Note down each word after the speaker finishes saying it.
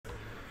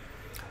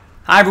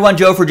Hi everyone,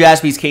 Joe for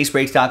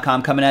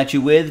jaspyscasebreaks.com coming at you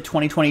with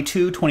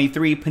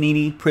 2022-23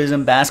 Panini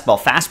Prizm Basketball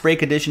Fast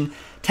Break Edition.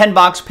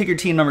 10-box, pick your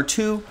team number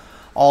 2,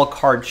 all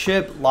card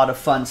chip. A lot of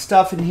fun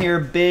stuff in here.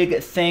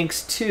 Big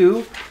thanks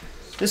to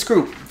this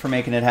group for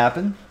making it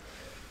happen.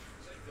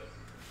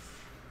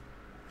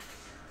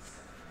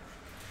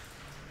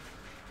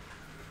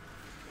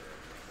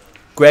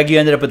 Greg, you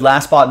ended up with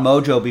last spot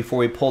mojo before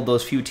we pulled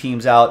those few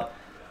teams out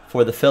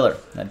for the filler.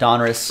 That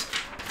Donruss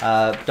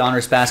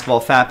Basketball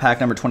Fat Pack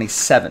number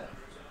 27.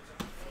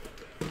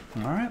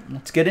 All right,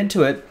 let's get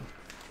into it.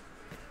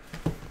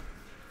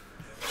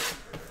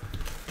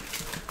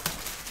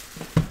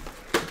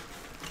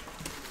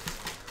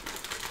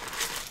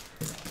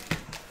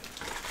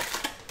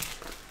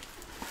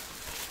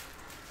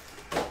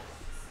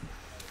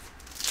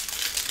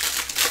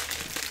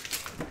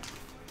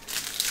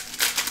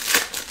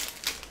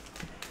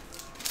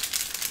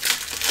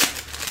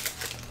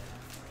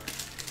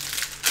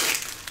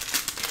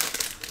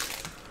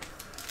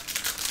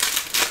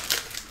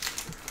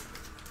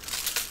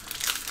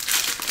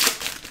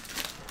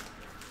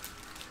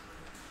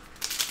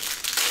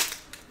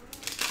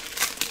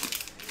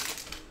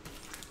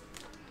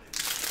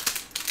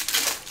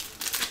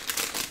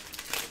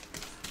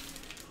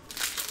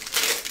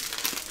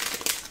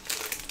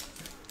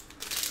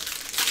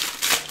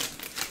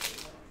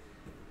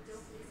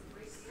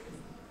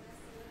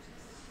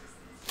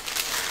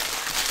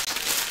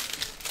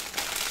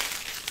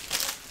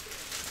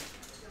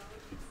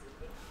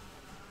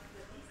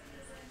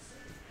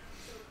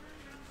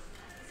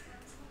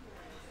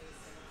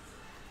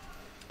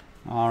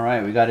 All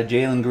right, we got a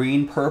Jalen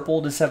Green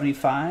purple to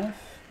 75.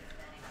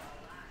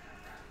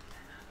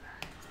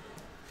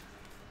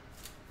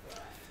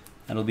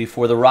 That'll be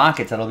for the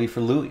Rockets. That'll be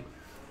for Louis.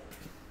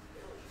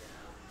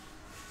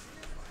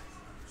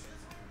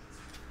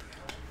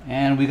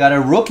 And we got a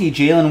rookie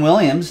Jalen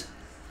Williams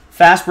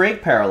fast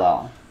break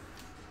parallel.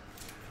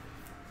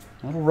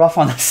 A little rough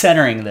on the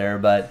centering there,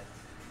 but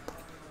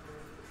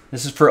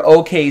this is for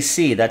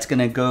OKC. That's going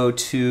to go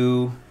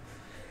to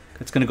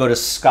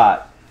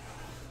Scott.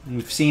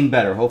 We've seen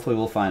better. Hopefully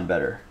we'll find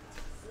better.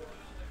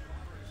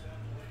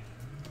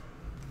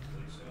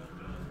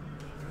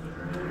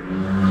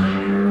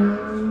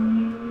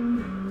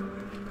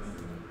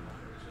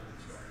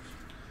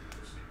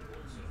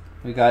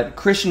 We got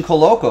Christian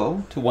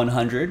Coloco to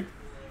 100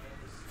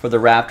 for the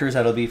Raptors.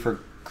 That'll be for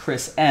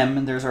Chris M.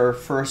 And there's our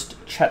first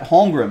Chet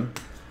Holmgren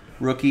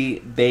rookie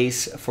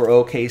base for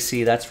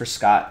OKC. That's for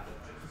Scott.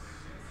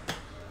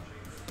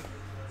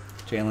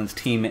 Jalen's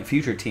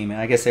future teammate.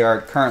 I guess they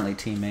are currently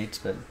teammates,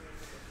 but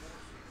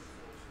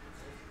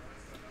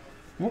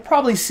we'll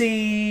probably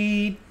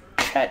see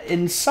Chet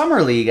in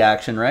Summer League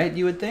action, right?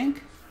 You would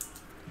think?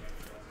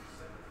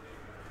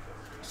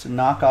 Just to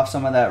knock off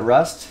some of that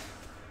rust.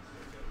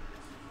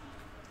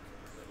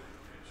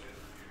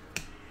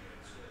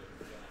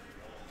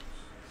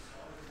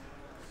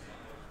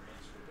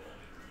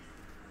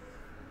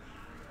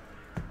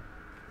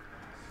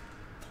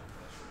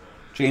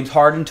 James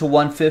Harden to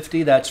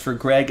 150. That's for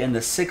Greg and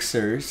the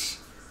Sixers.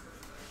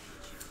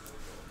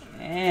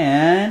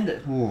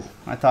 And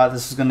I thought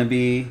this was going to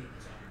be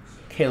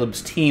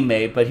Caleb's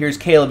teammate, but here's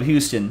Caleb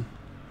Houston.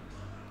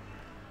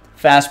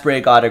 Fast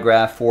break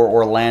autograph for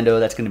Orlando.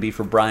 That's going to be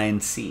for Brian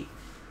C.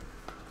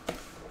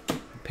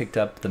 Picked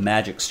up the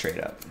Magic straight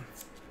up.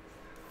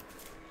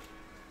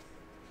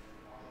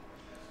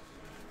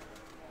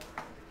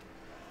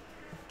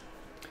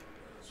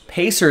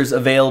 Pacers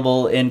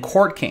available in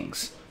Court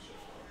Kings.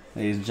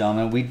 Ladies and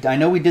gentlemen, I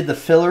know we did the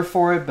filler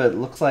for it, but it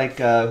looks like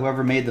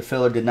whoever made the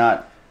filler did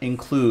not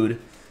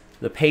include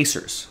the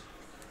Pacers.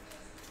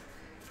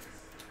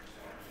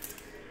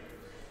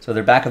 So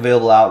they're back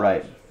available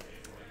outright.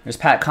 There's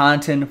Pat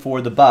Connaughton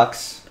for the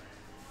Bucks.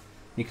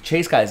 You can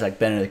chase guys like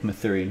Benedict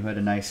Mathurin, who had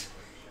a nice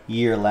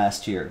year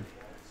last year.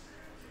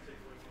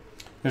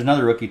 There's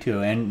another rookie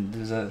too, and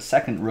there's a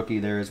second rookie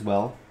there as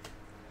well.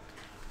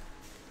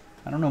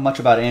 I don't know much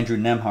about Andrew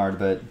Nembhard,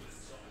 but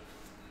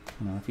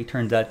if he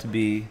turns out to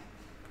be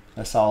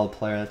a solid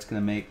player, that's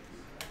going to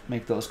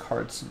make those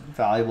cards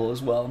valuable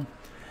as well.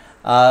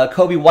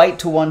 Kobe White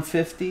to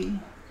 150.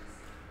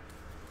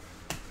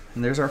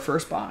 And there's our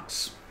first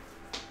box.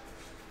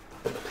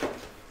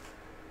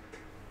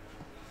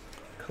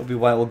 Kobe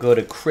White will go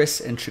to Chris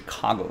in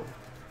Chicago.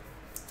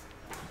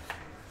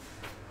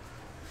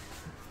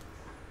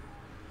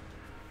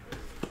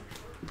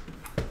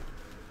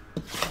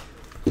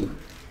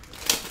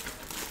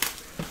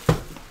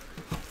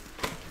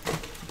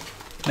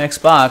 Next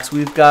box,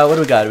 we've got, what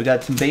do we got? We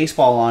got some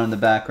baseball on in the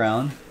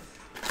background.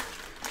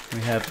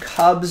 We have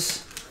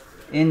Cubs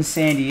in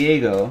San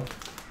Diego.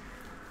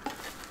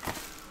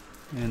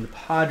 And the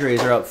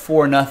Padres are up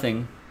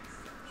 4-0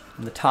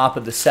 on the top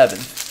of the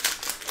 7th.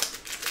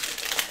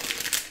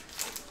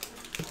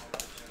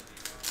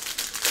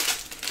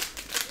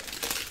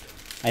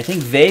 I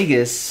think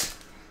Vegas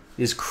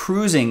is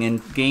cruising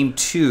in Game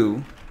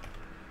 2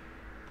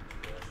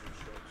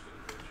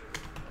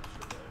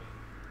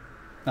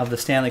 of the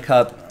Stanley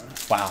Cup.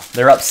 Wow,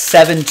 they're up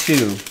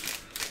 7-2.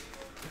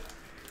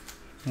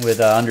 with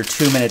under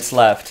 2 minutes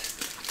left.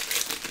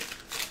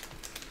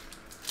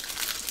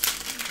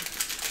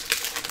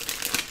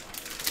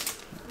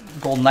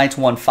 Golden Knights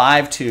won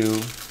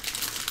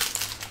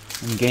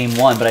 5-2 in game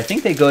 1, but I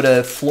think they go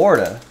to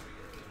Florida.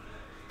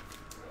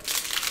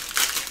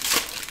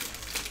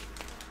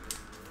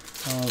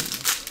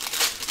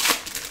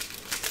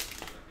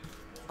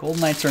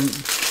 Golden Knights are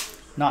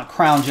not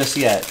crowned just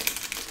yet.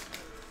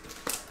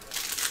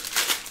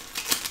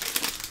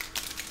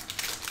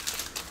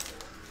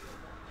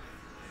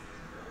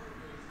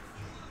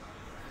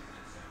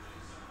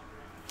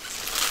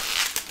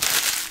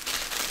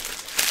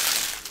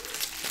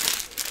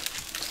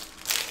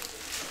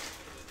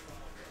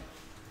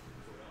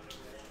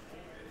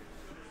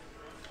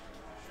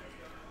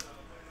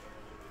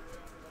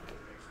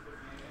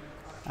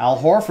 Al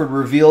Horford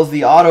reveals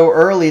the auto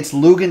early. It's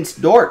Lugens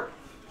Dort.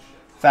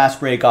 Fast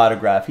break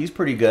autograph. He's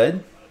pretty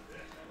good.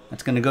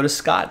 That's going to go to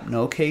Scott.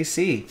 No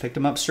KC. Picked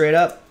him up straight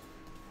up.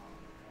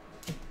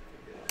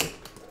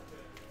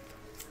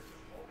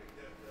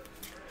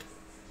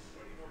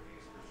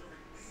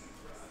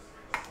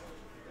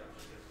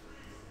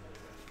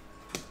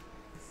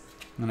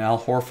 And Al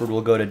Horford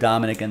will go to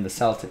Dominic and the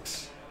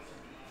Celtics.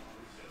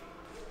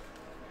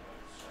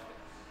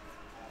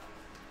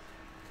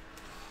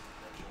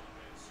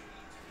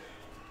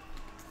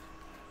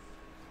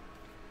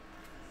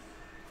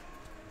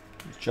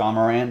 John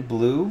Morant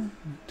blue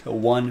to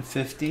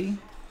 150.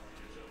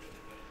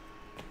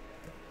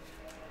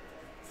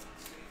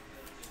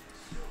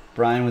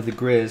 Brian with the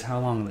Grizz. How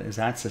long is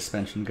that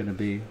suspension going to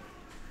be?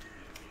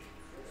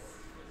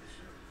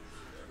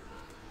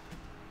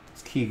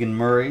 It's Keegan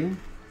Murray.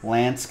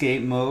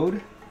 Landscape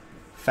mode.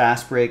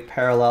 Fast break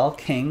parallel.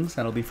 Kings.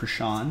 That'll be for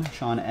Sean.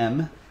 Sean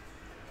M.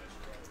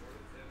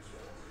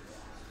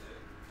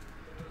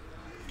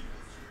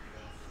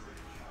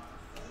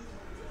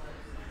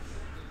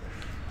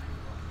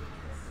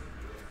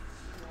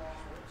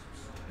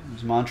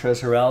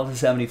 Montrezl Harrell to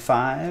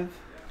 75.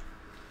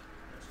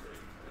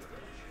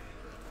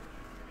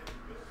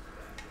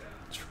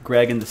 It's for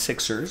Greg and the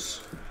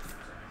Sixers.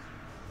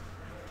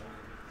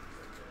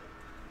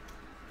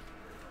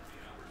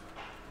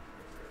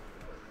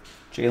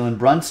 Jalen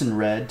Brunson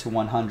red to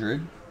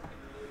 100.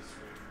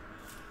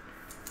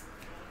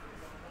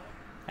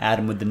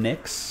 Adam with the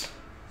Knicks.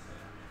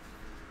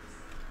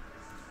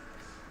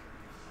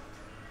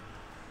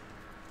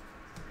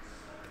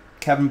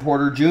 Kevin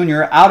Porter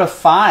Jr. out of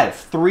 5.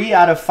 3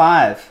 out of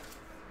 5.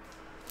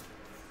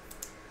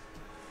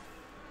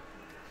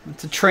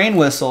 It's a train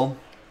whistle.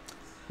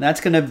 That's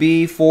going to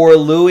be for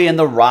Louis and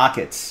the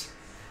Rockets.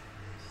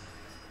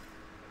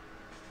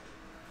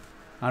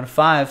 Out of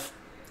 5.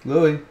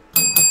 Louis.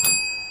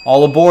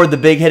 All aboard the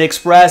Big Hit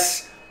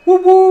Express.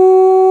 Whoop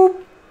whoop.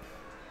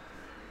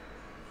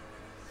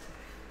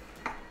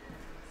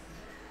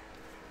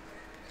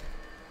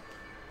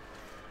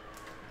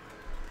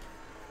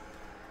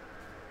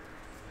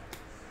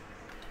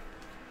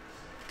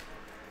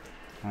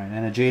 All right,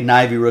 and a Jaden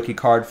Ivey rookie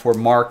card for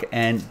Mark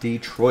and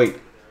Detroit.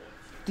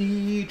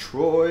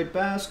 Detroit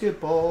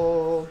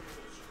basketball.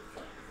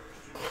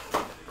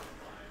 All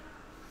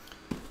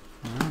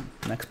right,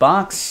 next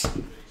box.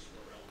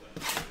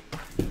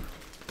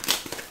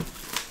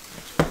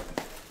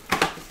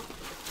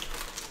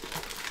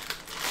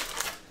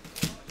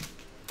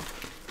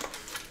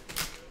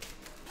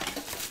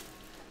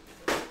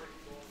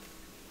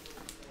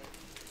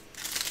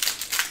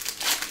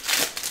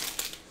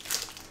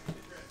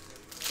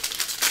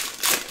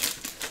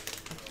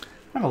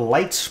 A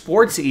light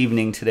sports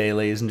evening today,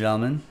 ladies and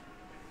gentlemen.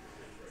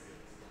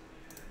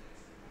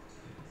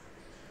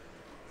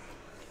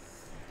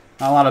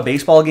 Not a lot of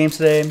baseball games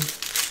today.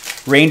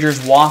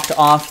 Rangers walked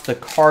off the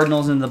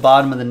Cardinals in the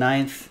bottom of the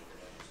 9th.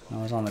 I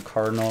was on the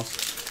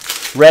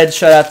Cardinals. Reds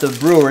shut out the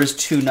Brewers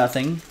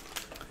 2-0.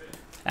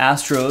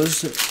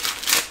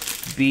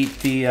 Astros beat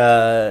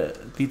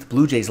the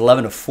Blue Jays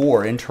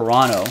 11-4 in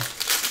Toronto.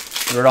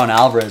 Yordan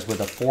Alvarez with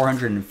a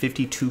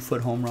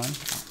 452-foot home run.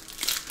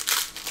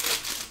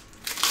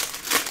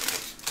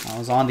 I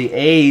was on the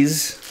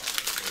A's.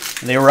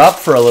 They were up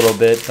for a little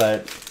bit,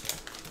 but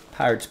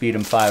Pirates beat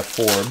them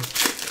 5-4.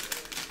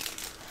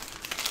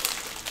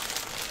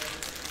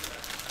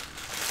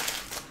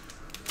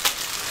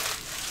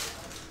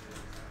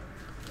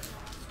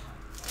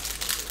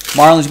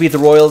 Marlins beat the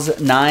Royals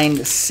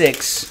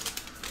 9-6.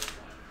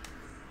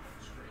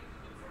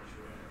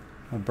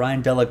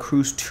 Brian Dela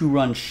Cruz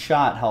 2-run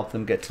shot helped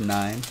them get to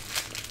 9.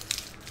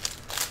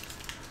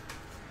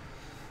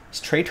 Is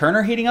Trey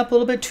Turner heating up a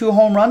little bit? 2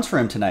 home runs for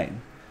him tonight.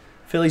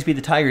 Phillies beat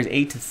the Tigers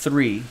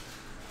 8-3.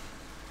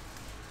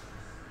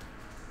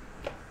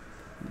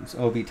 It's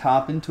Obi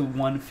Toppin to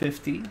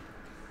 150.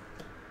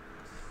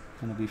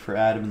 That'll be for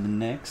Adam and the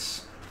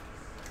Knicks.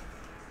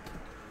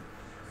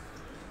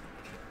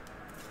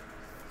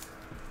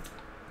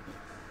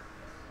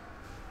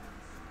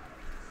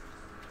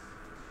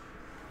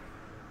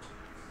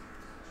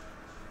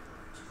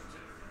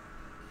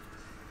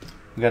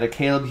 We got a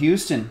Caleb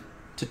Houston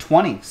to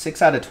 20,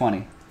 6 out of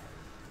 20.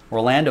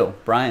 Orlando,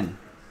 Brian.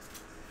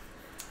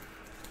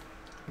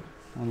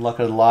 Luck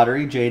of the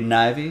lottery, Jaden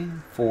Ivey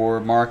for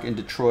Mark in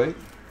Detroit.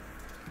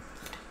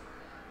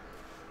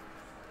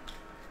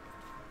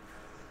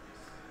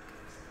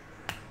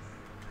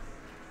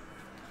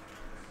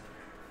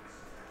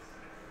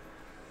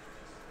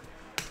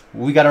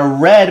 We got a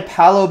red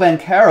Paolo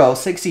Banchero,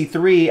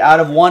 63 out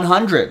of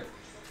 100.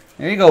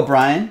 There you go,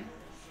 Brian.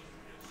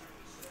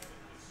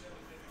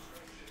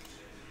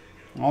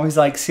 Always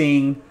like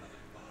seeing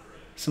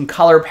some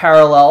color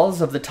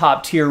parallels of the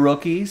top tier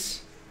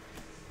rookies.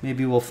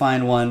 Maybe we'll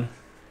find one.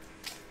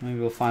 Maybe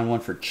we'll find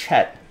one for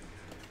Chet.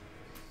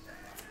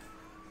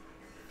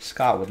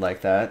 Scott would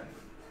like that.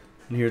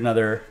 And here's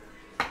another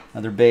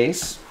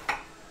base.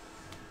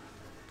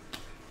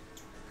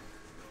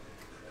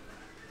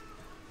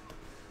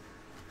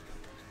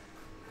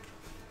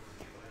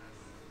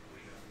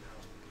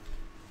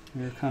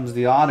 Here comes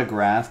the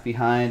autograph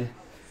behind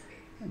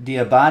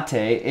Diabate.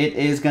 It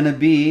is going to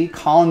be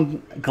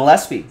Colin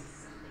Gillespie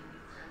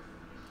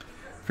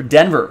for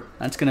Denver.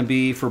 That's going to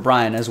be for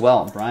Brian as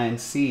well. Brian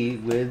C.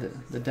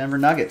 with the Denver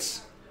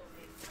Nuggets.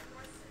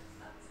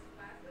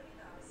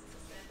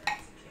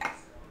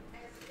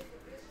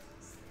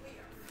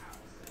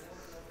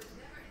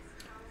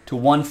 To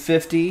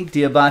 150,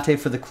 Diabate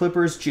for the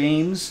Clippers.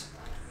 James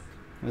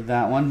with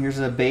that one. Here's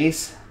a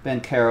base,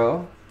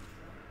 Banchero.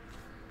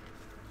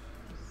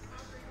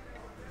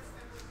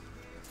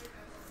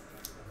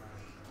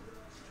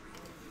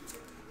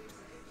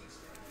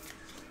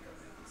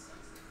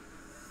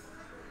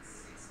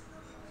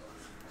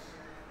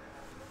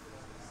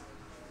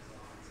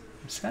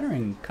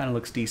 Centering kind of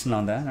looks decent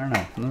on that. I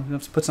don't know.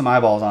 Let's put some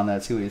eyeballs on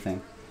that, see what you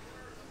think.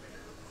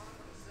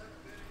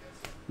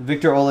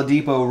 Victor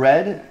Oladipo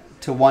red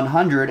to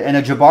 100 and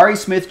a Jabari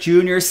Smith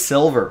Jr.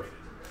 silver.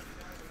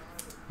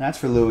 That's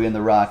for Louis and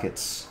the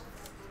Rockets.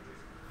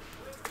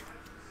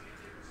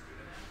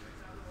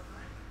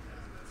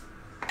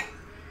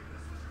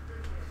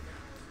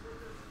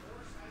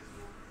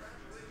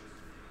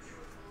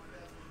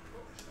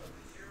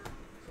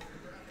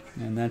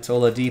 And that's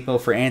Oladipo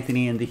for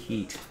Anthony and the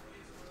Heat.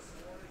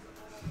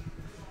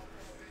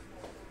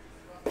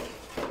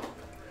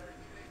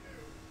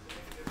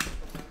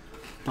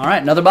 All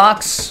right, another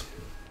box.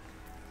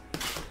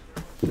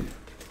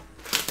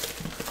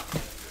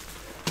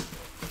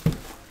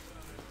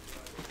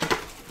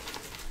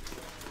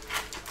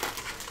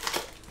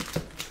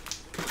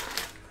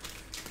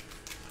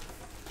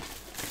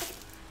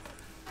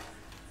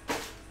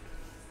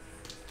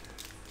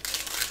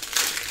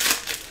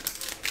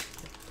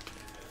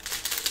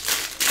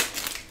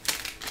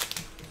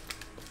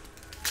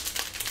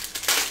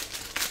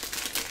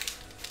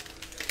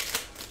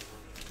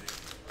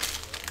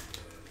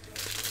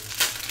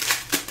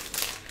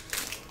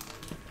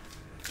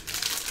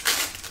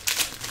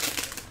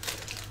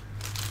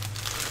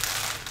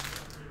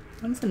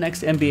 When's the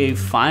next NBA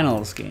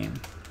Finals game?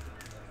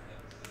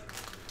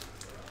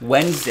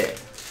 Wednesday.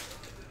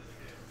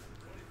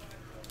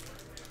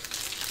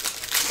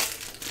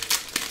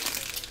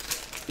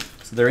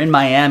 So they're in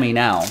Miami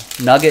now.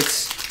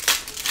 Nuggets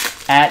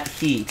at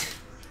Heat.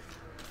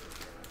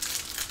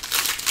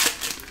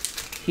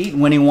 Heat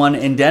winning one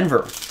in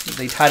Denver.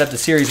 They tied up the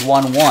series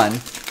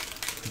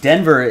 1-1.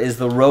 Denver is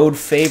the road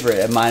favorite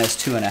at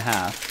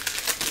 -2.5.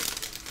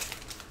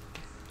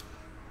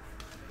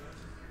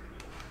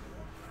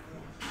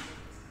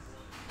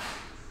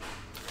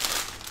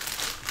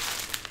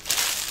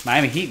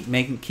 Miami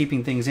Heat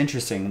keeping things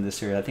interesting in this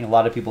series. I think a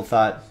lot of people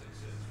thought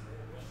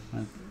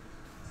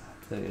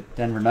the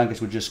Denver Nuggets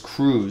would just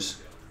cruise.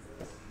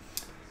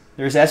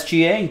 There's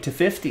SGA to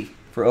 50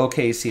 for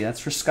OKC. That's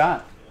for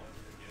Scott.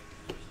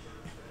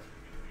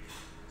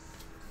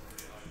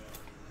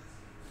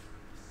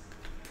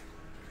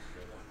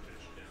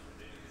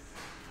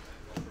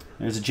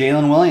 There's a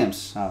Jalen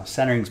Williams. Oh,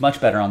 centering's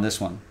much better on this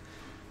one.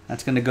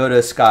 That's going to go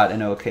to Scott in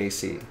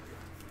OKC.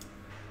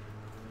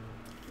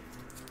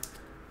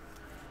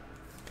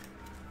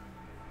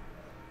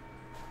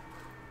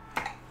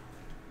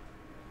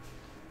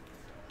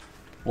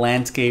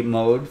 Landscape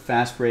mode,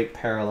 fast break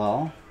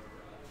parallel.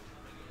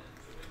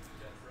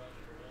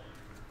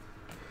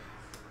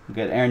 We've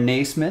got Aaron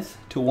Naismith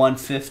to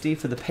 150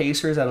 for the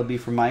Pacers. That'll be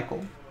for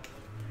Michael.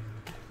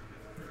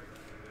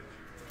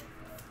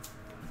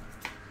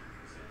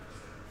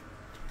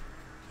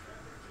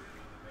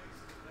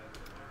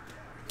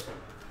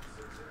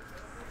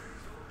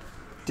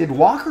 Did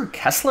Walker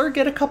Kessler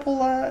get a couple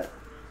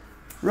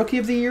Rookie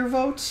of the Year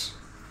votes?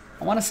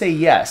 I want to say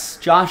yes.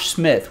 Josh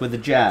Smith with the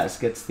Jazz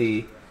gets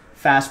the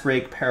fast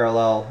break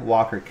parallel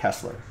Walker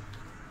Kessler.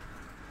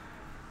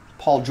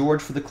 Paul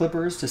George for the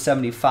Clippers to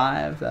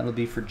 75. That'll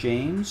be for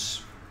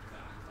James.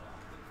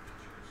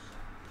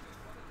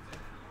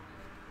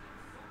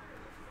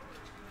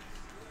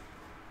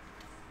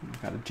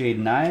 Got a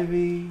Jaden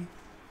Ivey.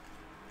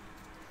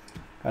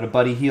 Got a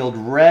Buddy Hield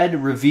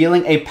red,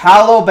 revealing a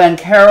Paolo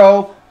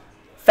Banchero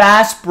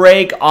fast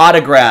break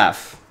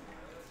autograph.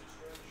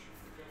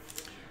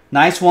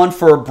 Nice one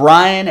for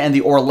Brian and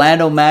the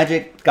Orlando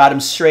Magic. Got him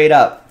straight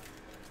up.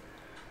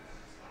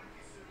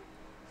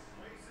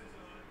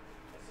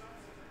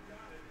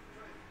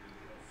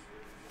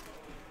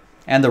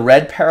 And the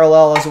red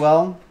parallel as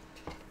well.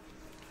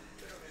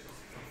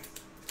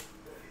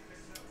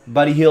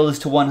 Buddy Hield is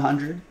to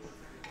 100.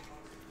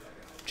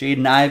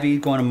 Jaden Ivey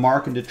going to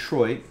Mark in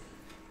Detroit.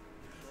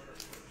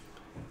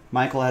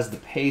 Michael has the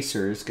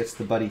Pacers, gets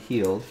the Buddy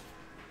Hield.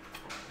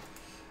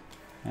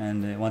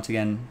 And once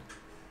again,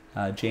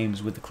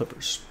 James with the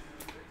Clippers.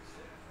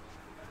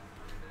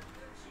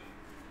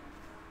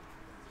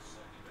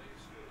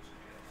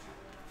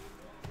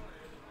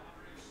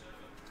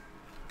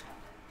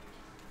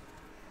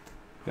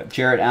 Got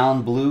Jarrett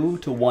Allen blue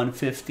to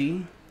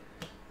 150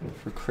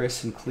 for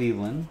Chris in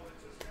Cleveland.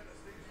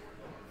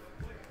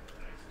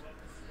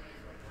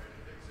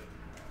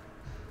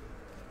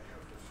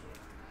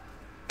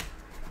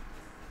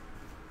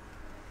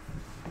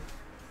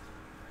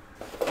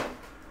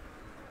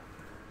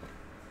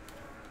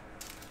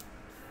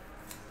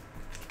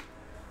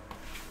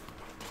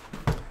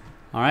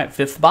 All right,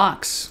 fifth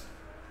box.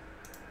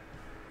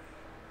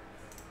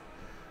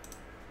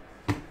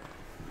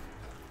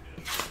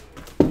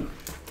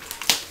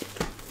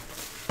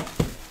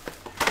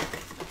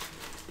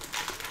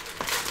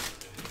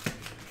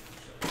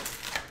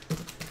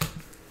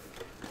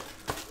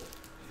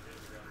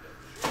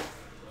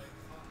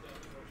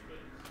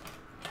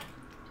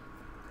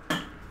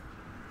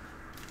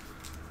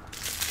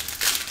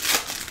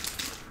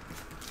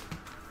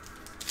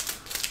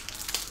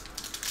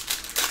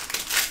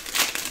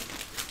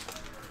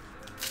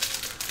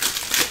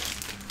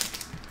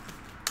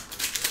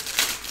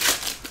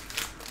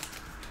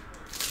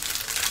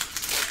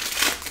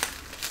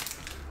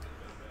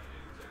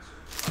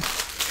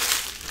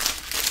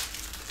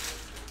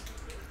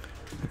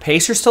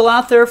 Pacers still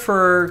out there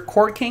for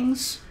Court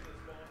Kings?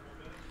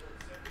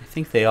 I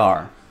think they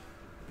are.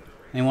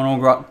 Anyone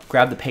want to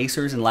grab the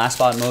Pacers and Last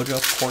Spot Mojo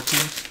for Court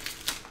Kings?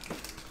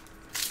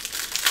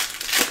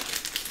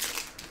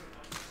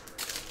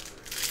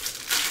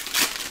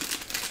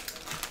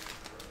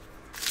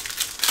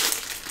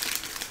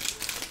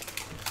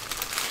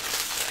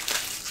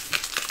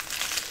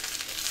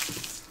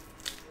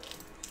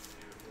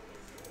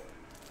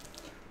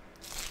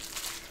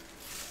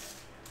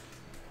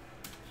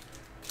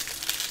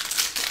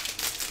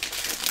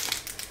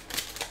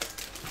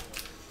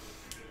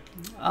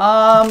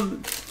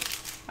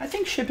 I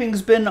think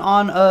shipping's been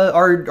on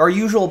our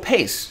usual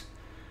pace,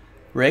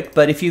 Rick.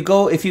 But if you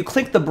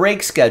click the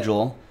break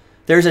schedule,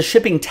 there's a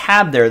shipping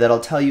tab there that'll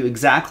tell you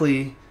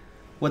exactly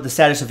what the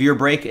status of your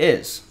break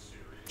is.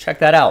 Check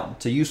that out.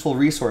 It's a useful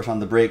resource on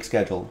the break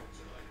schedule.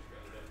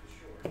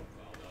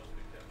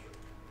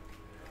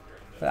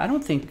 But I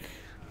don't think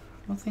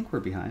we're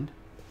behind.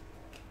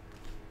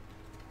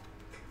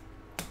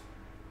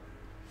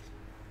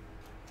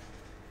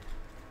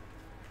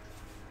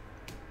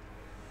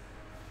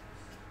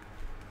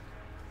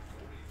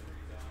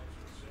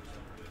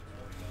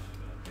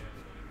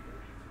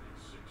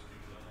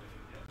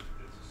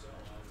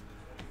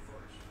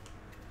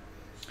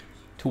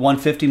 To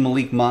 150,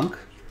 Malik Monk.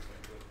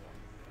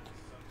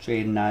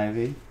 Jaden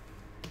Ivey.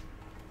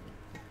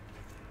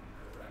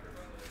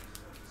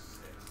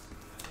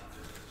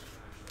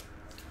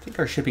 I think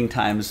our shipping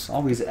times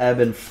always ebb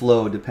and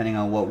flow depending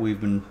on what we've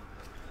been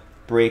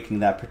breaking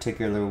that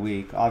particular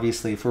week.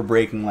 Obviously, if we're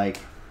breaking like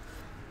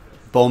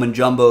Bowman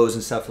Jumbos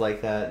and stuff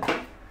like that,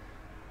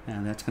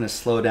 and that's going to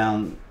slow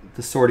down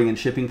the sorting and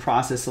shipping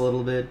process a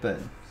little bit, but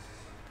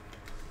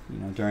you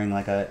know, during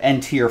like a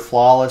N-tier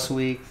flawless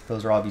week,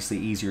 those are obviously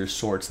easier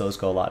sorts. Those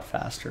go a lot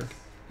faster.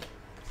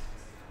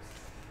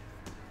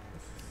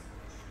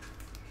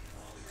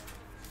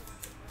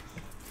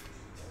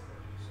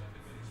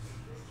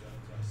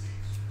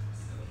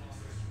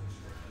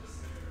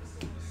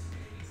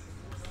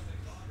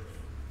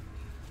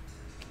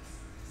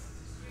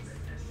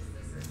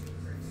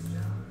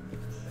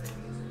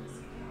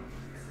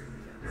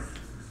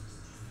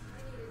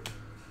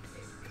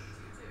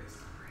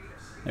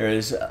 There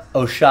is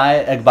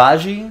Oshai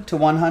Agbaji to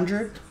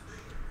 100.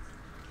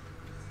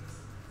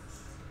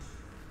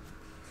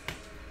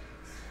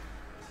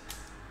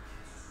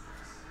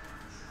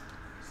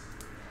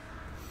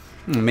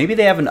 Maybe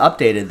they haven't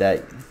updated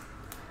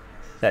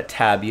that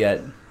tab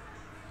yet.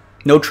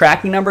 No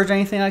tracking numbers or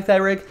anything like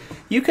that, Rick?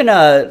 You can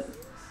go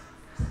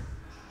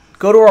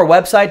to our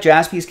website,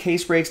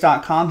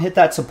 jaspyscasebreaks.com, hit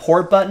that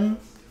support button,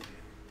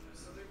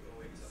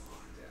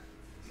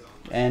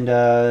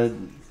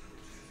 and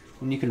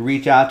you can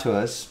reach out to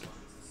us.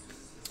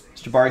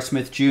 Jabari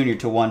Smith Jr.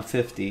 to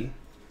 150.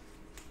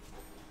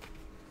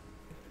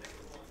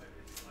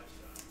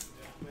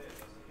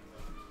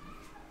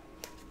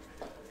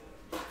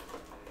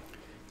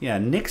 Yeah,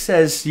 Nick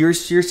says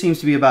yours seems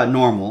to be about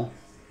normal.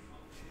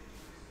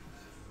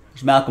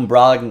 There's Malcolm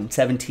Brogdon,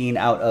 17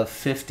 out of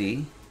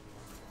 50.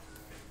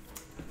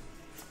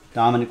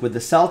 Dominic with the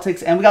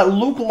Celtics. And we got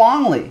Luke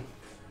Longley.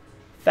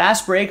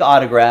 Fast break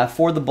autograph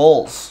for the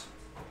Bulls.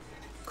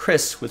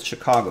 Chris with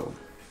Chicago.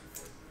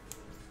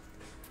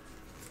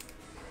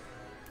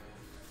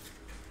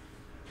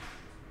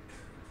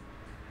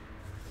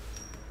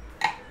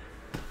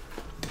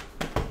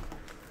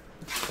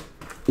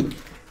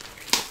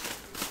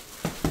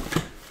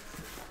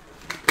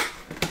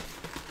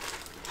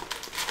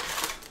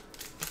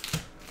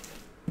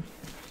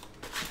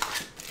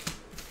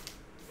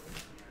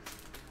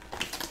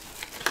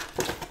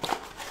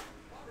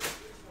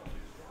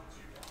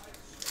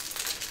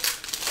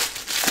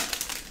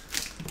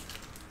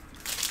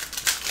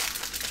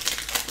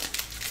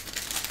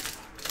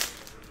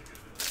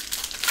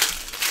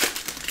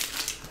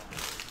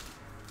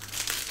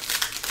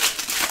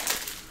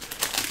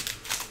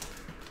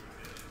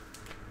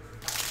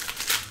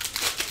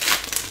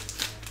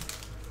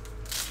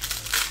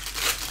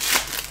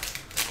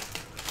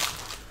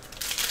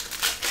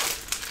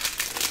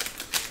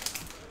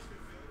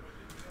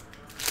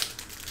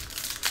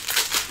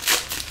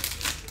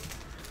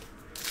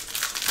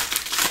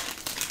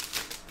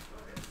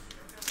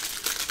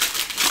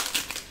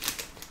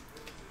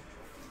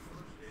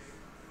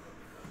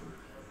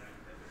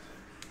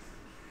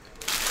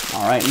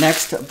 right,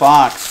 next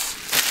box.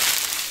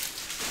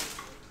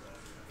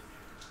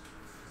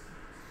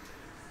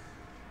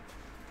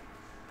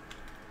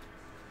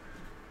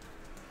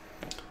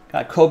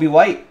 Got Kobe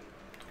White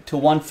to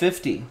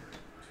 150.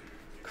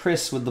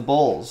 Chris with the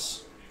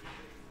Bulls.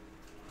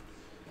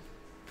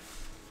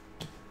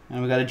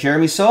 And we got a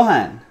Jeremy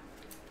Sohan.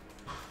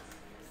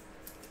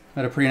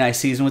 Had a pretty nice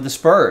season with the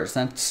Spurs.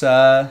 That's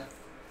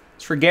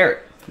for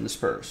Garrett from the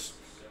Spurs.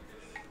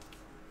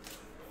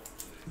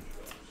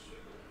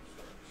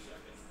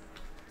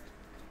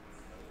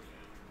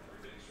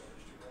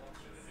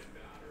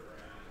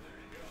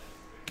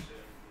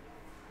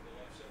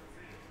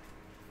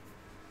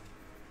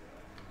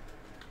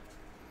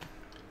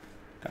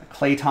 Got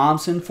Klay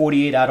Thompson,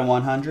 48 out of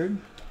 100.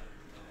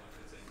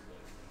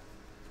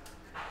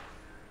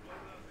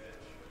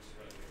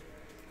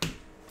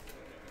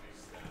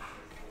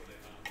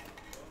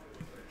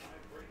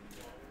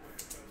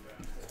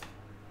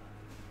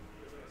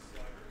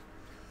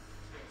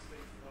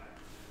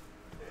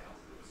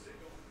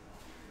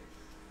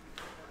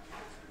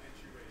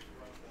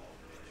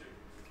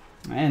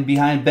 And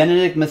behind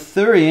Benedict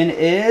Mathurin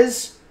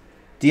is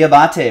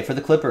Diabate for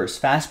the Clippers.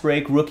 Fast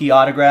break rookie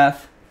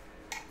autograph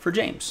for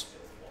James.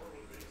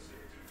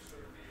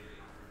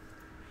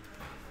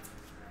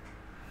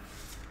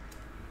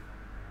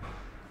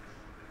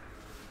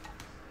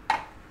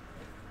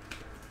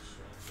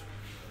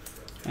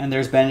 And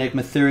there's Benedict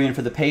Mathurin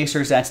for the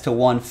Pacers. That's to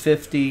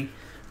 150.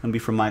 That'll be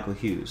from Michael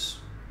Hughes.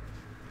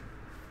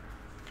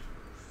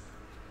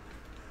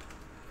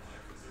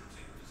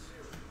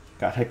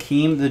 Got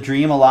Hakeem the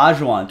Dream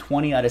Olajuwon,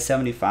 20 out of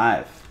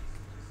 75.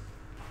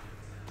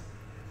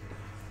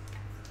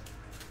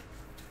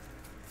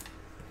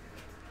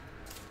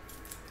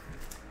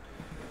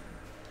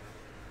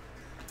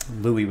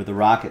 Louis with the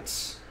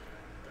Rockets.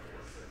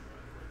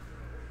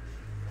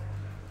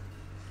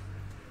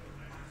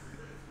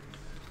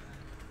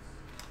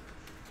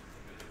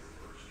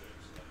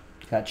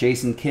 Got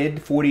Jason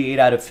Kidd, 48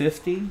 out of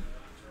 50.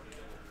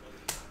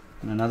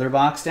 And another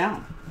box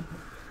down.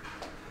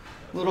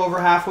 A little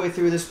over halfway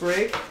through this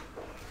break.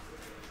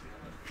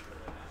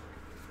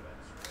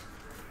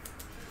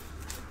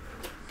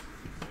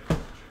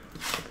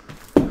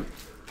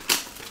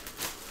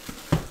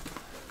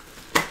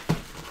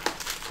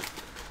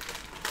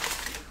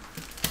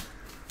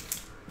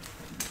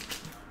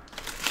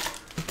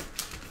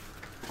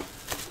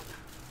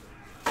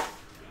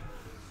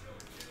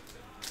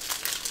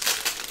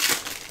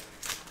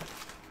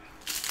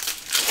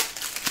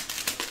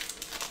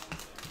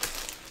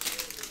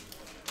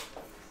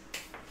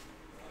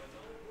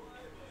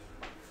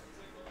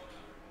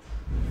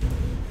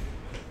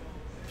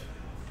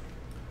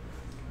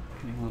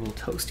 A little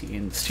toasty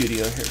in the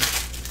studio here.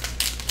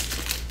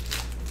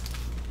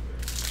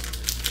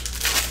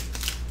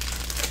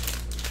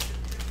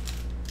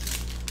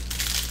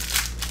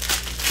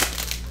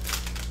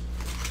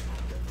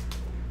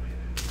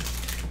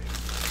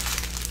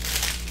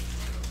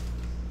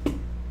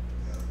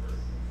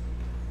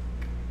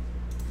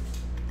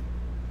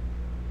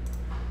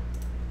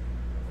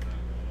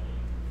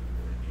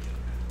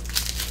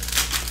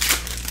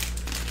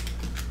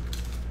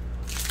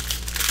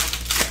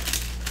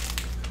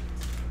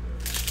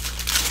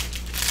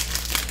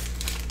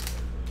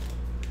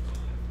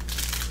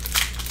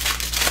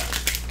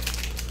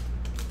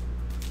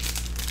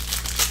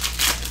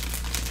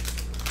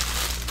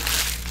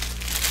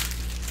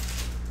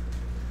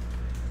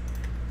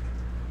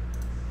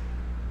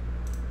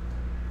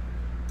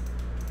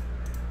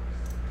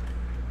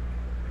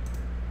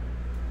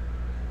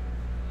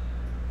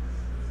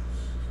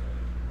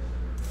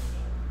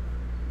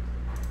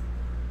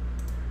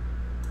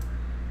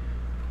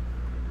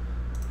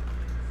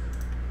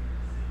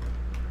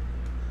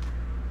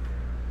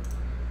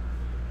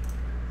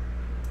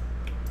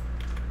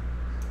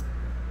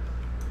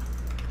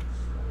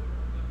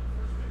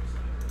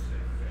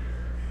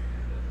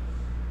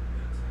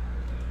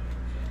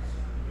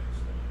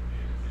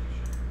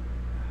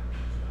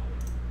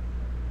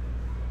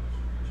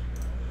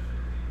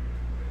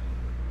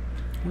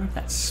 I wonder if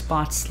that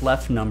spots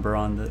left number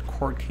on the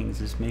Court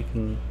Kings is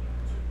making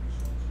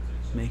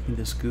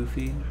this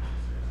goofy.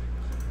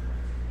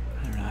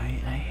 I don't know.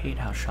 I hate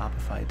how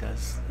Shopify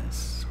does this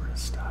sort of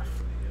stuff.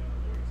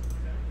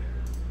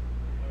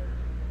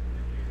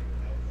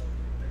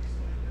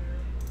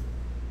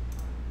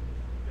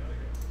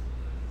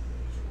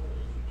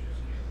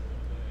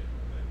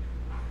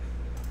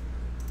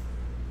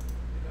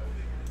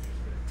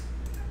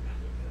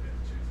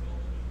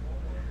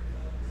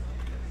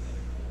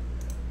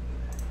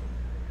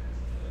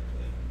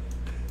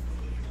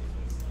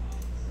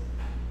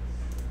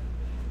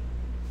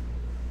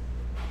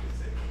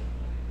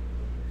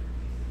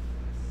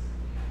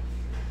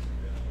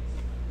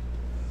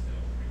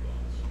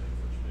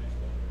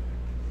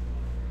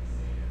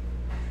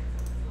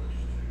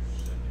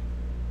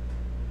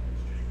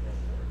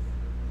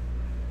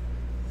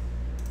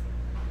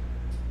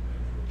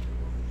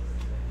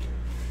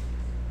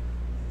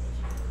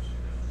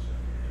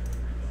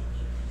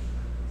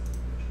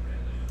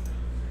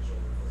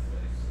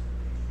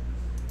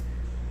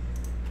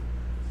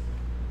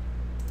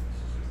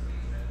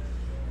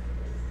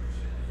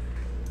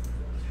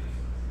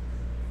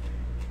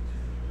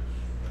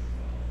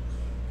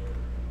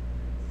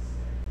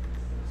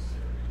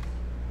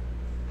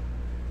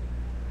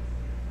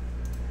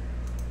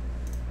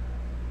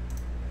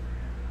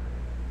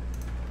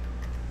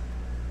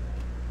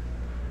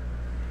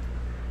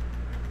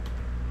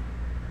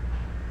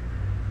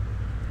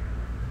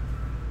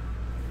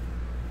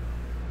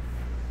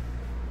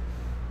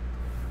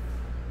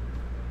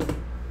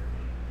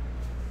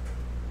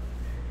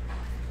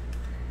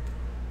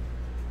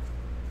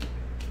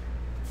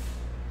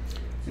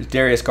 There's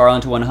Darius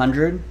Garland to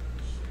 100.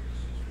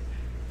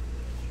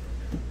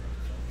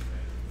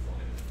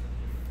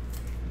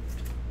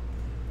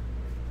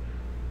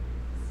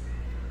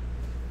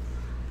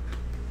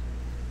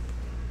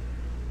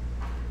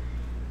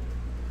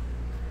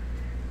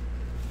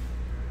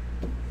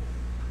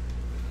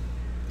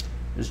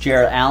 There's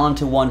Jarrett Allen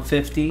to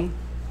 150.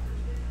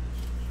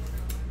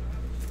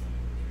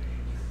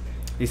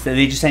 He said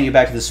they just sent you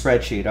back to the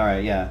spreadsheet. All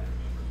right, yeah.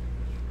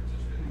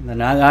 And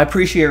then I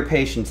appreciate your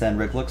patience, then,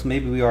 Rick. Looks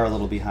maybe we are a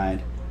little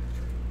behind.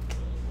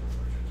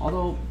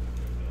 Although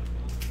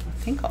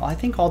I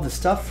think all the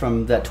stuff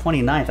from that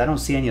 29th, I don't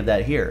see any of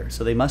that here,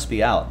 so they must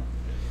be out.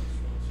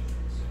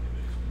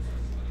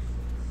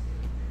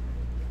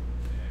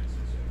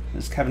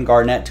 There's Kevin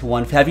Garnett to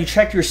 1. Have you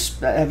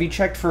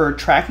checked for a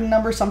tracking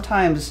number?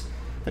 Sometimes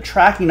the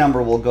tracking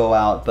number will go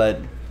out,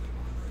 but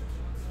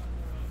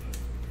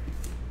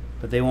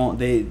they won't.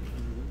 Maybe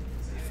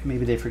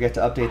they forget to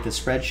update the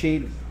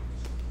spreadsheet.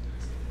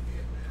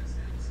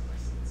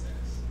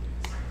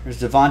 There's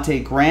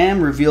Devontae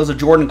Graham reveals a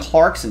Jordan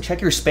Clarkson.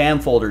 Check your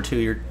spam folder too.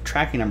 Your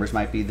tracking numbers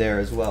might be there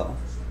as well.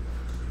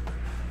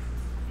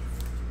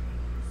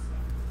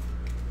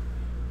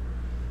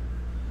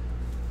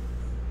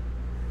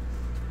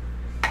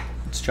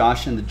 It's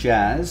Josh and the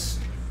Jazz.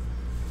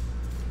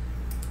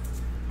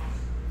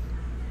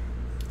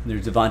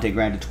 There's Devontae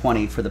Graham to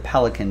 20 for the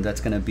Pelicans.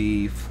 That's going to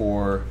be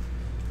for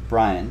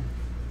Brian.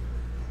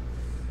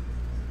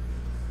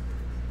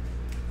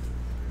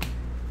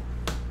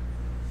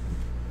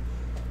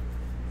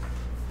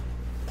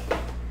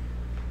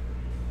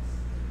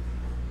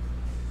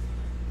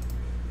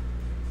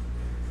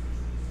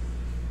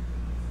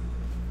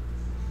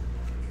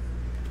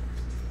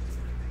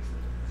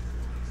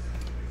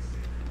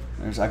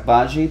 There's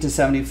Agbaji to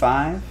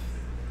 75.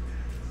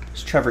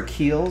 There's Trevor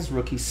Keels,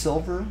 rookie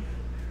silver.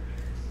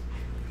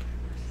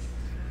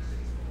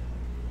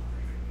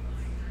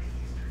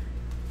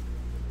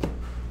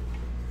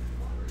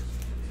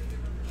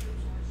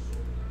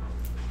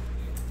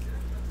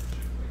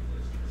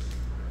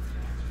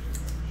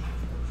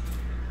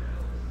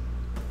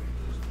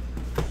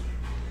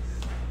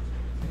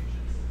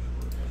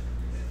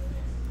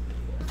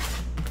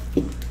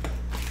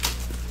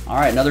 All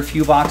right, another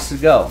few boxes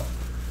to go.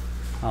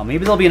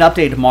 Maybe there'll be an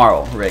update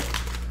tomorrow, Rick.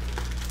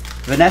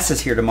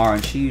 Vanessa's here tomorrow,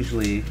 and she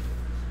usually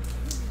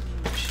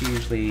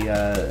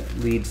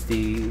leads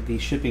the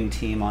shipping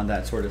team on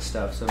that sort of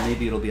stuff. So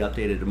maybe it'll be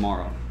updated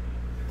tomorrow.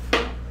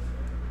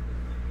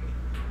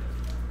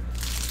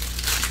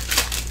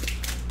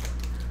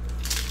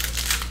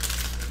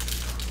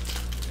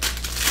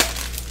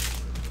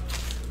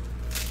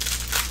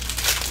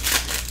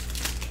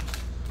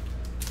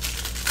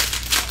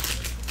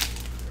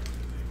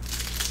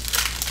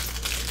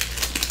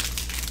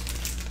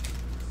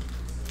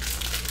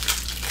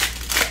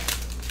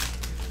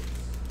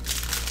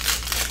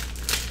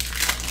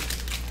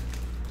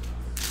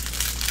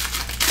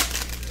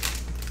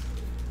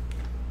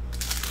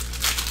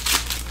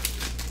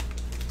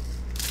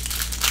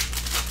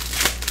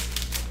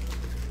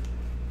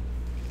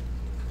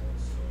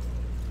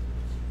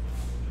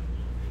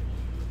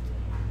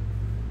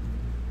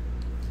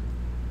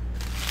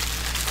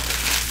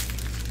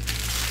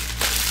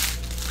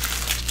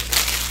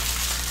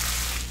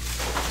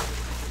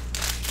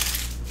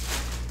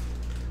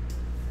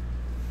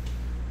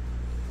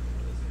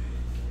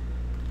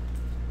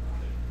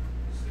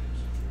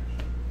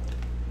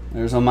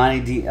 There's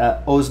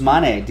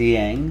Ousmane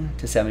Dieng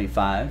to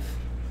 75.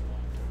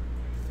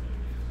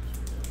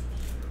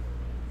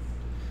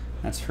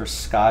 That's for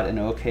Scott and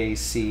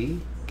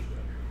OKC.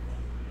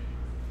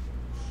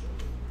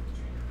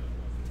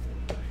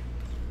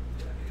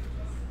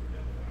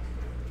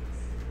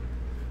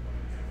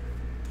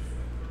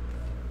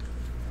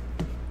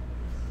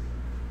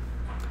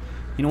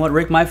 You know what,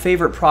 Rick? My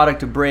favorite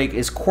product to break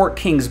is Court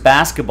Kings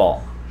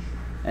basketball.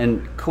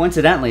 And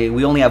coincidentally,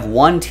 we only have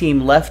one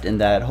team left in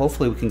that.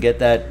 Hopefully we can get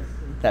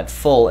that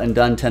full and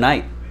done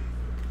tonight.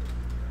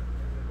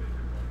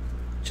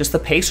 Just the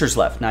Pacers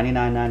left,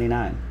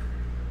 $99.99.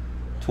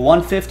 To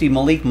 150,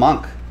 Malik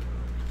Monk.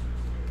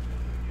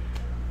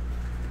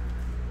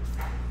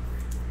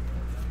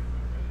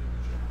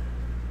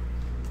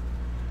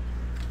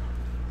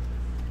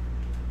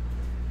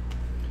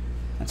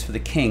 That's for the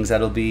Kings.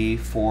 That'll be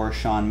for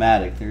Sean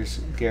Maddock. There's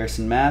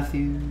Garrison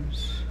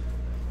Matthews.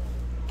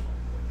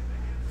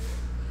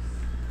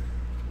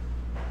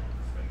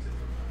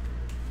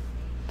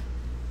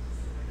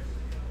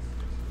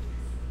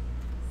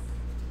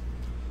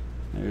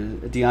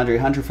 DeAndre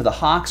Hunter for the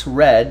Hawks,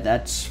 red.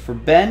 That's for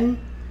Ben,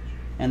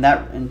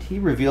 and he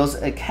reveals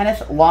a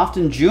Kenneth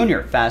Lofton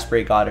Jr. fast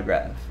break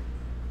autograph.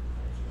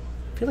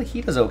 I feel like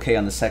he does okay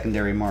on the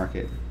secondary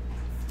market.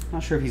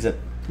 Not sure if he's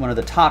one of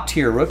the top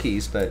tier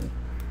rookies, but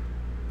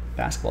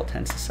basketball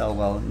tends to sell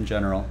well in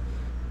general.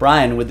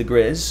 Brian with the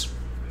Grizz.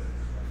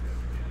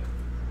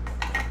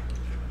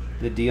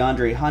 The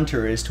DeAndre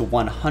Hunter is to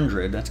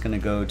 100. That's going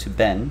to go to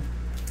Ben.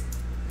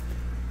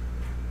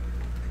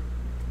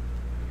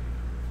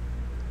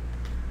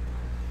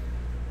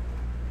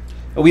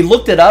 We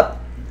looked it up,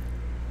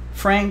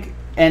 Frank,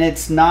 and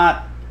it's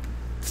not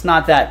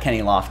that Kenny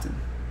Lofton.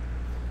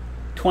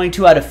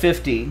 22 out of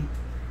 50.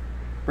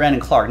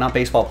 Brandon Clark, not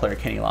baseball player,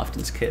 Kenny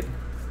Lofton's kid.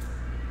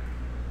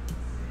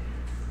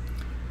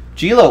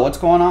 Gilo, what's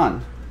going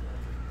on?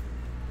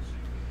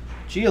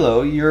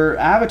 Gilo, your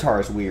avatar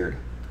is weird.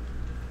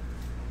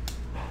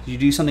 Did you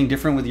do something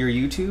different with your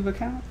YouTube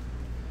account?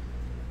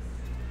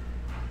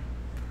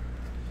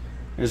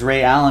 There's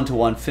Ray Allen to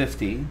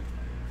 150.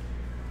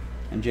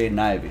 And Jaden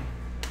Ivey.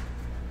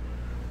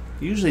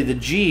 Usually the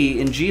G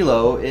in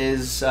Gilo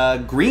is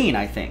green,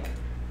 I think.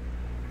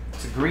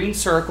 It's a green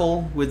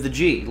circle with the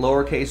G,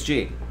 lowercase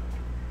g.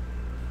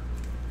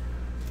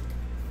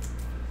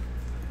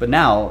 But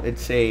now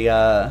it's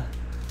a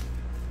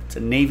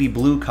navy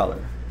blue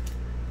color,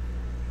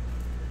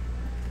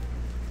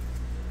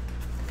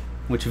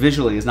 which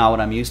visually is not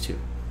what I'm used to.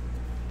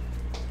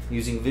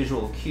 Using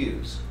visual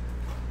cues.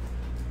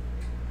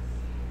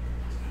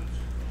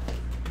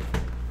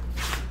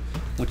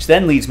 Which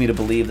then leads me to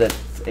believe that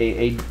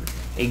a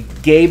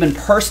Gabe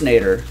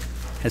impersonator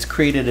has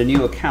created a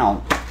new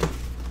account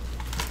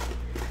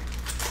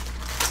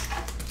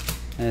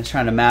and is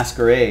trying to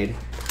masquerade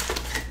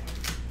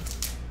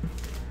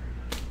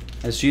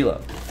as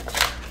Gilo.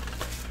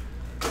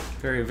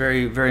 Very,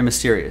 very, very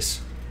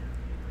mysterious.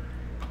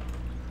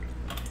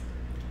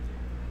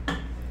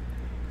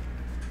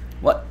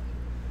 What?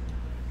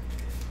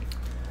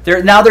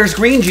 Now there's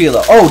green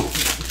Gilo. Oh,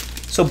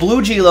 so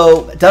blue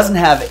Gilo doesn't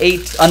have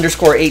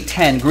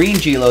 _810. Green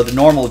Gilo, the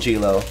normal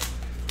Gilo,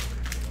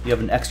 you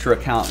have an extra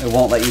account. It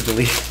won't let you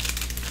delete.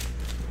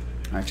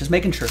 All right, just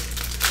making sure.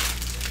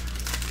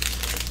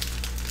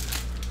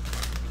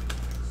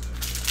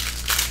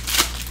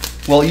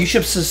 Well, you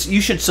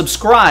should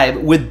subscribe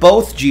with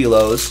both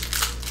Gilos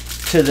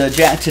to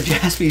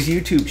Jaspy's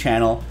YouTube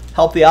channel.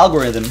 Help the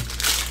algorithm,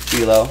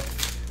 Gilo.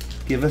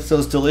 Give us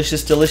those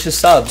delicious, delicious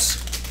subs.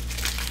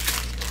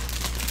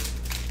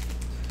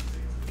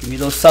 Give me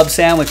those sub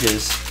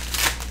sandwiches,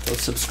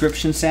 those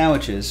subscription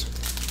sandwiches.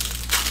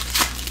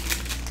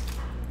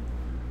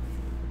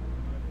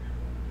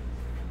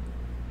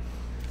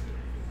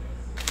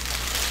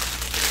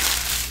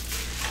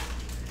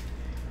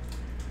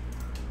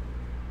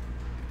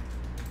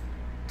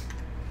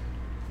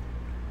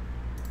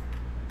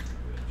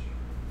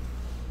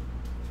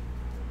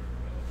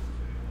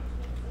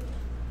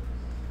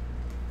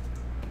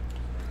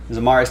 There's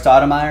Amari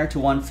Stoudemire to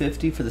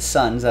 150 for the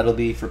Suns. That'll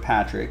be for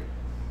Patrick.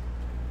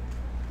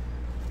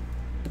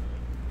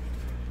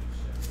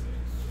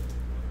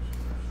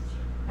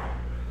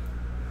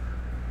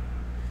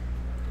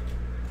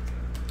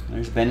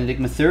 There's Benedict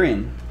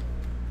Mathurin,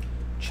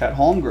 Chet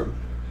Holmgren,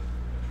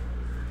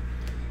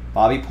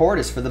 Bobby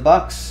Portis for the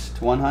Bucks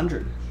to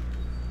 100.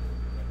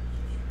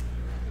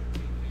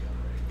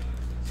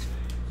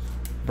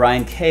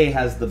 Brian K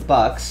has the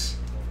Bucks.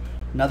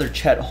 Another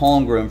Chet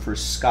Holmgren for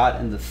Scott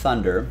and the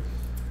Thunder.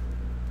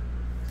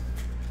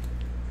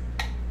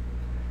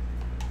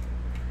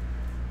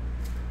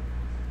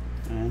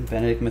 And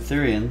Benedict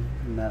Mathurin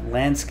in that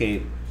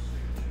landscape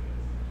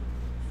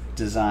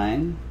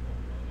design.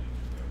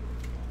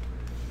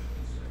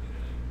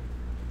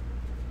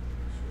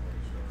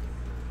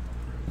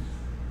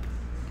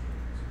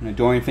 And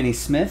Dorian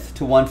Finney-Smith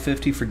to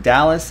 150 for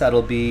Dallas.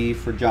 That'll be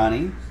for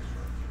Johnny.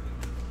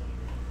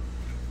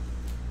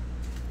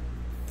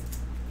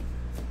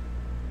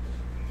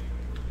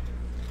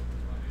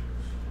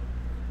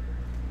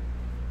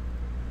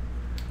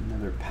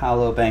 Another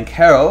Paolo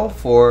Banchero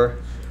for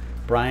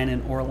Brian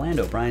in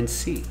Orlando. Brian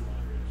C.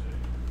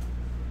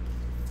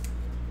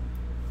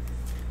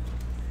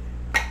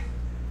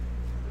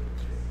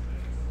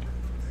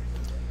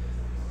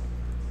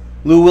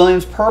 Lou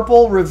Williams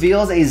purple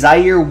reveals a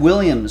Zaire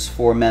Williams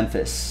for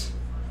Memphis.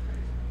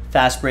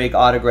 Fast break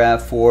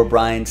autograph for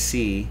Brian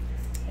C.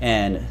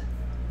 and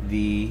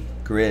the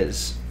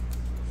Grizz.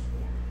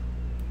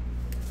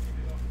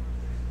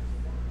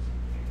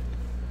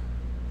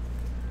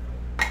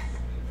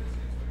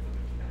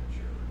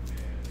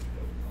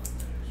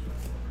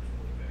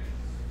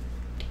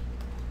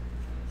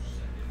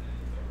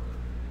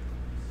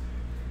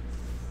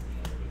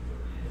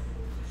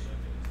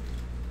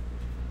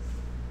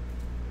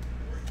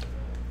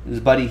 This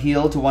is Buddy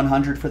Hield to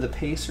 100 for the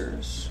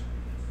Pacers.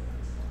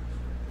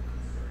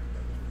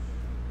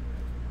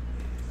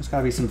 There's got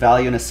to be some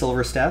value in a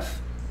silver Steph.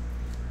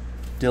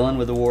 Dylan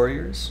with the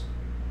Warriors.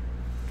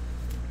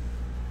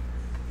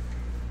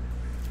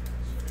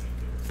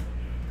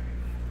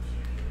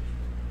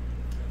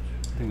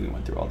 I think we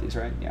went through all these,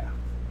 right? Yeah.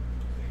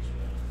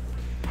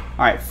 All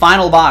right,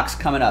 final box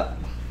coming up.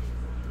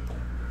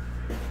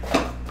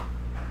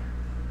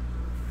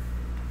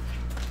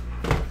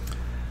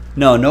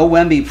 No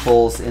Wemby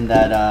pulls in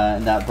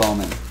that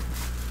Bowman.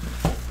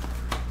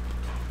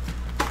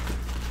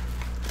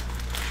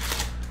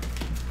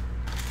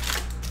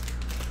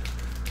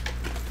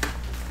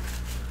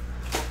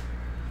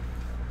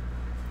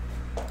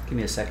 Give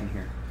me a second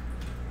here.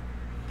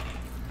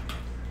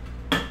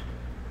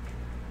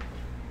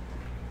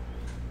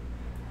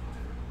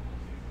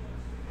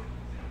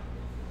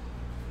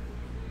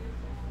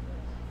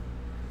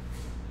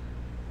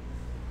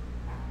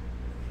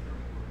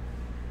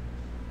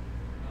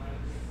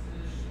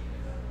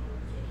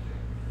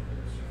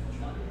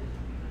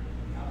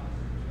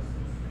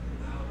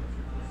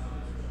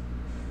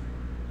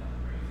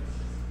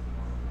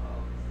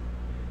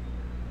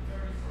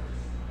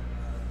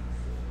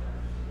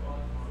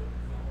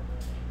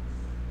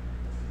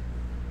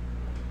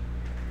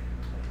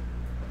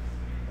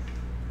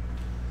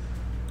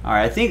 All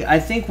right, I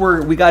think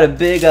we got a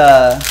big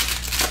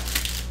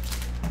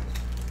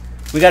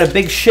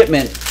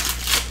shipment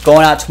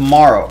going out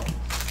tomorrow.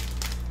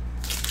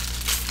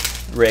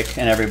 Rick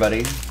and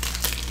everybody.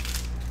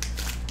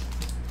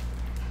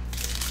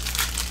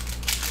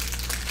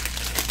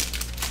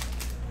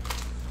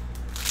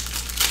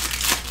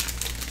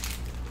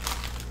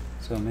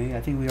 So maybe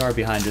I think we are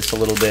behind just a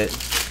little bit.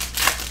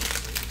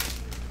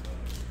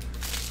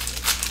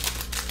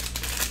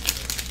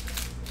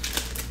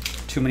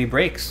 Too many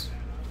breaks.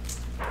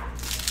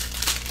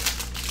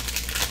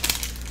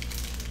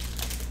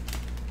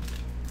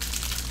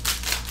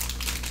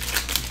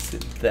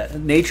 The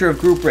nature of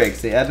group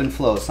breaks, they ebb and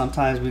flow.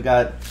 Sometimes we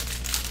got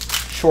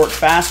short,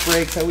 fast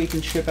breaks that we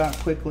can ship out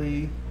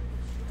quickly.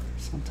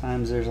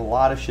 Sometimes there's a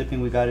lot of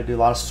shipping we got to do, a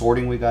lot of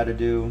sorting we got to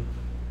do.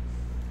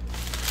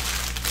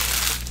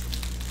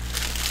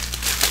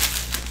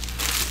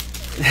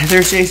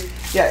 There's Jason.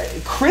 Yeah,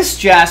 Chris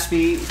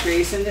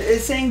Jason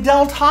is saying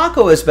Del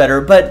Taco is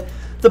better, but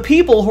the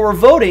people who are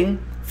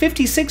voting,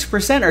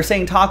 56% are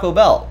saying Taco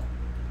Bell.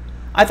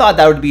 I thought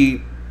it'd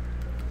be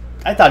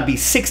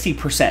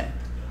 60%.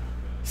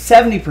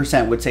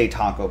 70% would say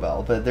Taco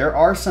Bell, but there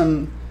are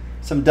some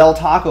Del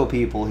Taco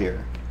people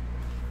here.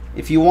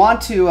 If you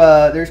want to,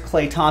 there's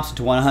Clay Thompson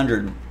to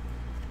 100.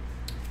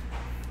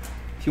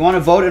 If you want to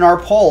vote in our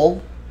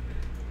poll,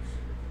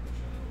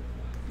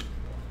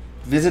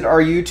 visit our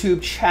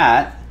YouTube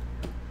chat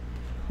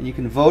and you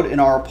can vote in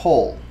our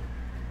poll.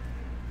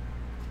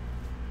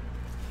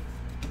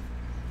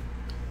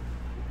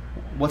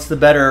 What's the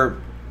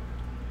better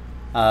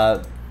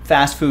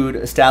fast food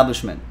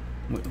establishment?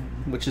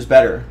 Which is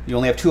better? You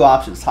only have two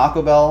options,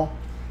 Taco Bell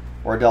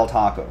or Del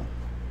Taco.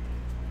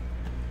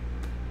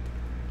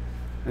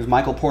 There's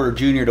Michael Porter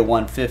Jr. to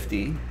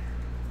 150.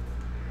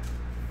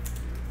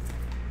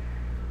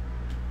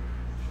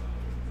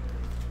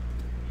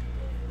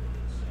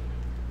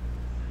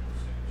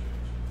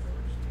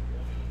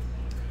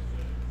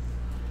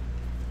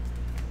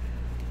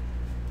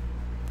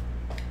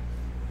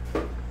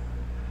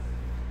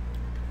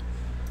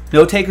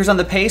 No takers on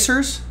the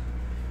Pacers?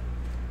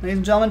 Ladies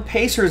and gentlemen,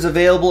 Pacers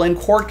available in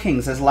Court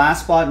Kings as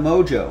last spot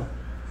mojo.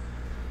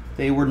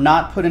 They were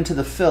not put into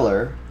the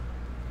filler,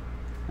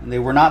 and they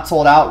were not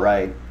sold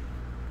outright.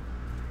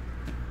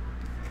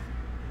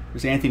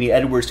 There's Anthony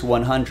Edwards to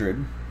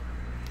 100.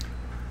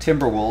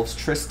 Timberwolves,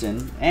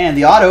 Tristan. And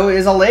the auto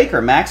is a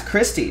Laker, Max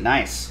Christie.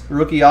 Nice.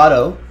 Rookie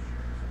auto.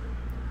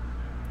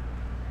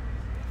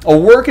 A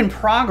work in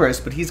progress,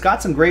 but he's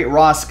got some great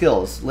raw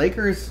skills.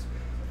 Lakers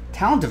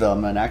talent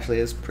development actually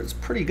is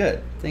pretty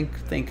good.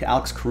 Think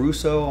Alex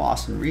Caruso,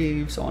 Austin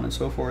Reeves, so on and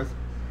so forth.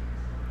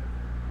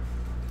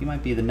 He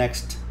might be the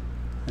next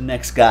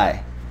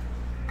guy.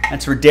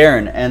 That's for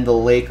Darren and the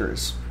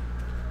Lakers.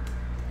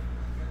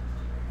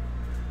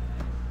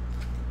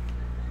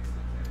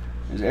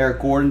 There's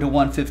Eric Gordon to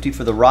 150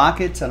 for the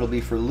Rockets. That'll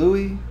be for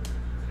Louis.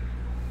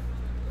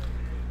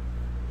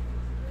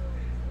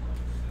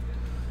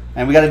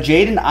 And we got a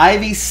Jaden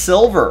Ivey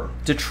Silver,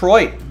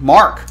 Detroit,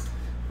 Mark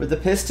with the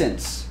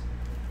Pistons.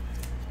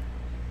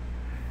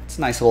 It's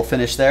a nice little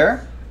finish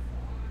there.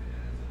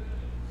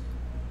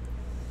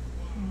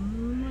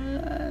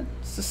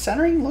 The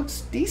centering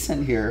looks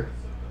decent here.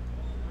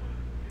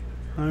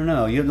 I don't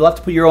know. You'll have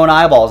to put your own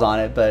eyeballs on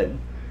it, but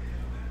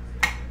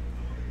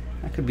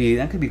that could be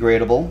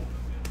gradable.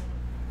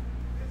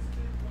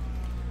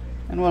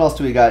 And what else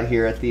do we got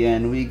here at the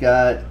end? We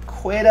got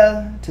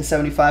Queta to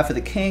 75 for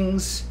the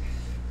Kings.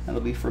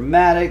 That'll be for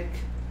Matic.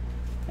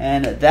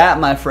 And that,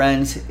 my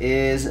friends,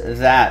 is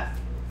that.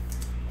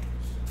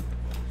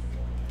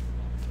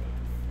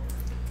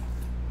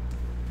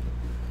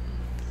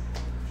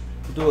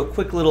 We'll do a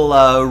quick little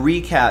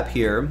recap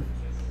here.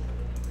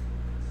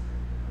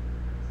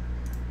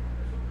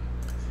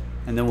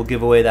 And then we'll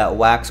give away that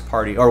wax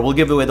party, or we'll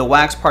give away the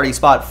wax party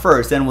spot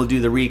first, then we'll do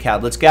the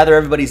recap. Let's gather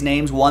everybody's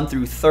names 1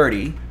 through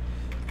 30.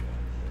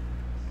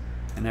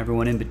 And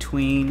everyone in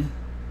between.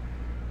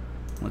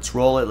 Let's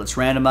roll it. Let's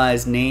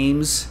randomize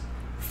names.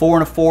 4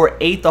 and a 4,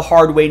 8 the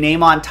hard way.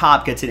 Name on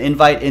top gets an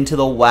invite into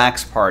the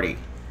wax party.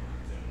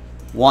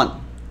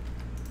 1,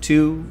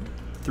 2,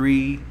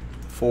 3,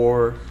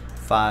 4,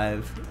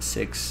 5,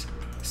 6,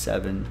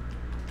 7,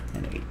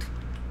 and 8.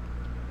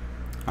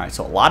 All right,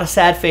 so a lot of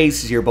sad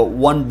faces here, but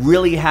one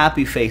really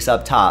happy face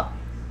up top.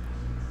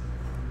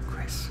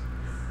 Chris.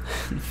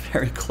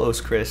 Very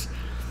close, Chris.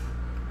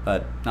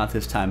 But not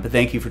this time. But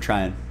thank you for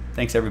trying.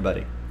 Thanks,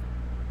 everybody.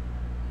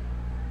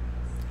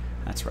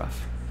 That's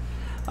rough.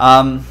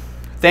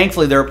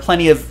 Thankfully, there are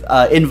plenty of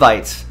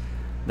invites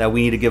that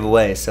we need to give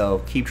away,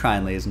 so keep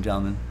trying, ladies and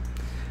gentlemen.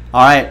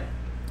 All right,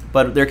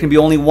 but there can be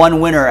only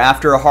one winner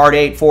after a hard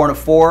 8, 4 and a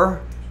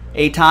 4,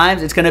 8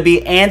 times. It's going to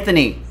be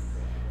Anthony.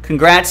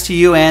 Congrats to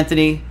you,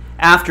 Anthony.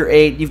 After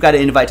 8, you've got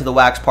an invite to the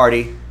wax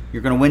party.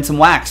 You're going to win some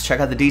wax.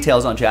 Check out the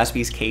details on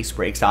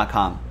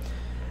jaspyscasebreaks.com.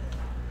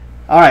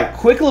 All right,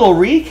 quick little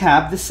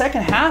recap. The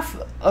second half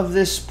of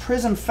this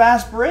Prizm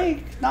fast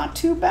break, not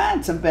too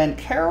bad. Some Ben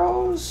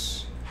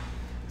Caros,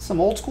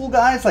 some old school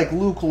guys like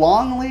Luke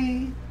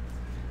Longley,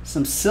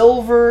 some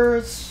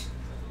silvers,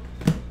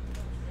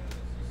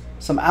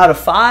 some out of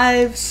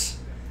 5s,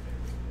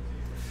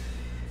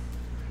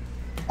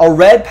 a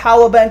red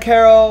Paolo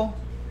Banchero,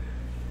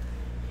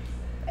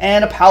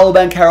 and a Paolo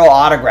Banchero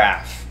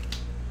autograph.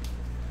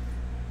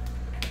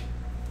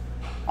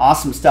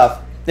 Awesome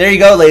stuff. There you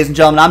go, ladies and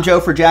gentlemen. I'm Joe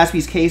for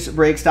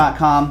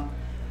JaspysCaseBreaks.com.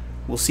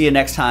 We'll see you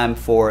next time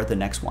for the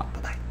next one.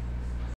 Bye-bye.